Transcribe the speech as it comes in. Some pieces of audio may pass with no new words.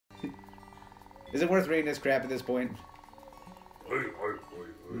Is it worth reading this crap at this point?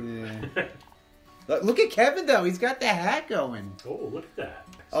 Yeah. Look at Kevin, though. He's got the hat going. Oh, look at that.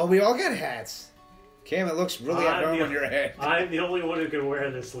 Oh, we all got hats. Cam, it looks really at home on your head. I'm the only one who can wear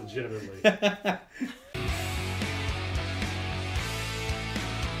this legitimately.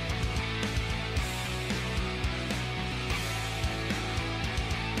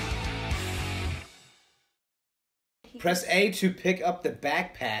 Press A to pick up the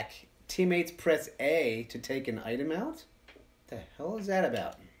backpack. Teammates press A to take an item out? What the hell is that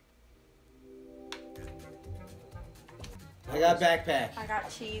about? I got backpack. I got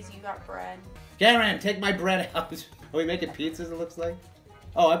cheese, you got bread. Garen, take my bread out. Are we making pizzas, it looks like?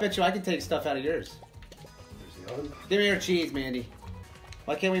 Oh, I bet you I can take stuff out of yours. There's the oven. Give me your cheese, Mandy.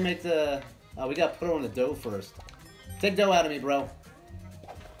 Why can't we make the... Oh, we gotta put it on the dough first. Take dough out of me, bro.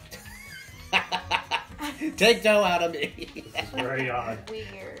 Take dough out of me. This is very odd.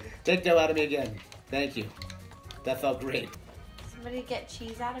 Weird. Take dough out of me again. Thank you. That felt great. Somebody get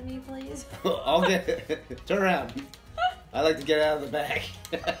cheese out of me, please. I'll get it. Turn around. I like to get out of the bag.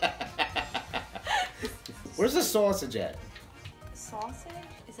 Where's the sausage at? Sausage?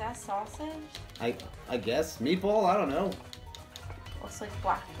 Is that sausage? I guess. Meatball? I don't know. Looks like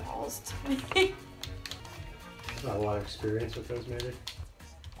black balls to me. Not a lot of experience with those, maybe.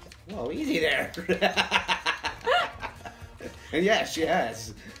 Whoa, easy there. And yeah, she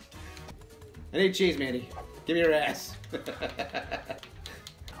has. I need cheese, Mandy. Give me your ass.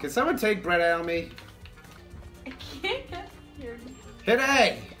 Can someone take bread out of me? I can't get your... Hit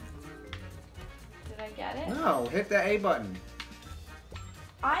A. Did I get it? No, hit the A button.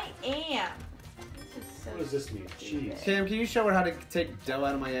 I am. This is so What does this mean? stupid. Cheese. Cam, can you show her how to take dough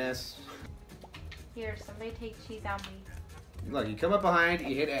out of my ass? Here, somebody take cheese out of me. Look, you come up behind,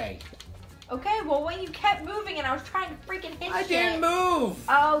 you hit A. Okay, well, when you kept moving and I was trying to freaking hit I shit. didn't move.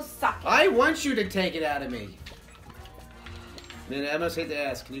 Oh, suck it. I want you to take it out of me. Man, I almost hate to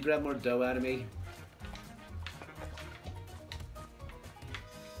ask. Can you grab more dough out of me?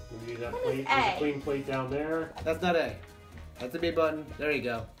 We need that What plate. is There's A? a clean plate down there. That's not A. That's the B button. There you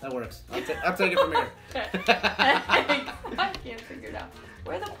go. That works. I'll take it from here. I can't figure it out.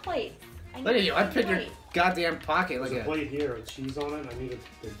 Where are the plates? Look at you. I picked your plate. goddamn pocket. There's Look a at it. plate here with cheese on it. I need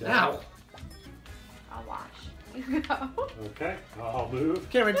the dough. Ow. I'll wash. You go. Okay, I'll move.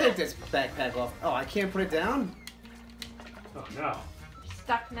 Cameron, take this backpack off. Oh, I can't put it down? Oh no. You're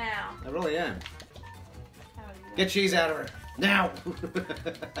stuck now. I really am. Oh, you Get cheese out of her. Now.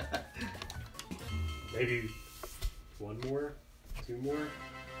 Maybe one more, two more.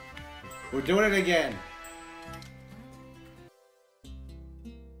 We're doing it again.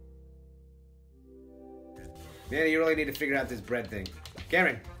 Manny, you really need to figure out this bread thing.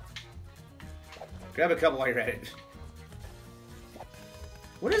 Cameron, grab a couple while you're at it.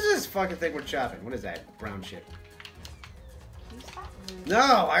 What is this fucking thing we're chopping? What is that? Brown shit. Can you stop moving? No,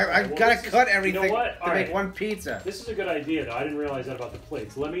 I Well, gotta this is- cut you know everything what? to All make right. one pizza. This is a good idea, though. I didn't realize that about the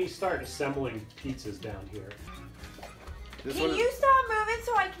plates. Let me start assembling pizzas down here. This Can one- you stop moving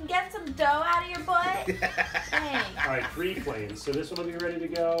so I can get some dough out of your butt? Thanks. All right, 3 planes. So this one will be ready to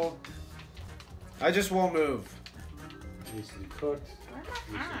go. I just won't move. Needs to be cooked. Where's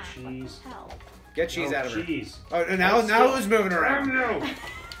Need my eye? some cheese. What the hell? Get cheese Oh, out of her. cheese. Oh, now who's moving around? No.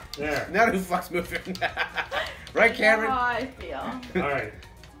 There. Now who fucks moving? Right, Cameron? How I feel. All right.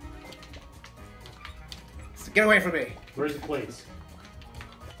 Get away from me. Where's the plates?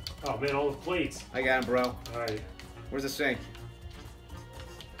 Oh man, all the plates. I got him, bro. All right. Where's the sink?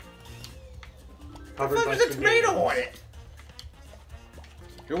 Covered by There's a tomato tomatoes. on it.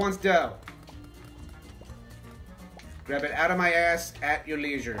 Who wants dough? Grab it out of my ass at your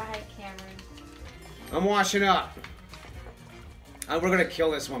leisure. Go ahead, Cameron. I'm washing up. We're gonna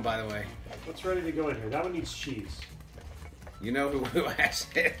kill this one, by the way. What's ready to go in here? That one needs cheese. You know who has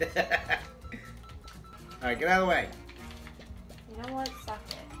it. All right, get out of the way. You know what? Suck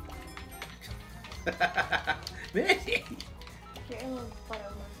it. Mandy, Get your little butt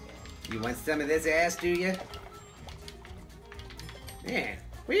over here. you want some of this ass, do you? Man,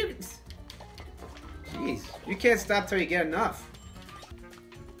 what you? Jeez, you can't stop till you get enough.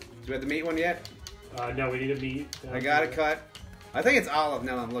 Do we have the meat one yet? No, we need a meat. I got it cut. I think it's olive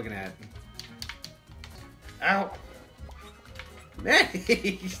now that I'm looking at it. Ow! Manny!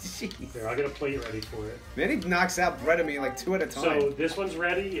 Jeez. Here, I'll get a plate ready for it. Manny knocks out bread at me like 2 at a time. So this one's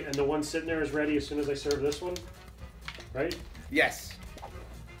ready, and the one sitting there is ready as soon as I serve this one, right? Yes.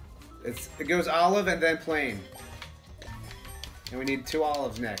 It goes olive and then plain. And we need 2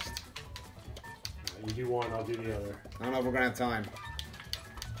 olives next. You do one, I'll do the other. I don't know if we're gonna have time.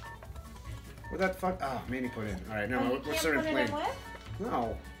 What that fuck? Oh, Manny put in. All right, no, Oh, you we're can't serving put it plain. in with?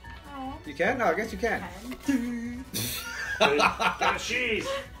 No. Oh. You can? No, I guess you can. Get a cheese.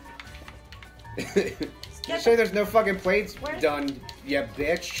 You sure there's no fucking plates Where's- done, you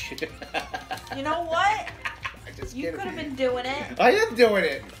bitch? You know what? I just You kidding. could have been doing it. I am doing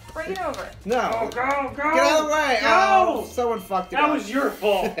it. Bring it over. No. Go, go, go. Get out of the way. Go. Oh, someone fucked it That up. was your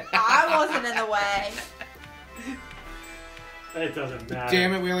fault. I wasn't in the way. It doesn't matter.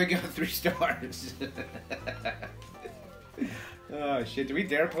 Damn it, we only got 3 stars. Oh shit, do we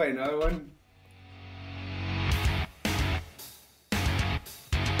dare play another one?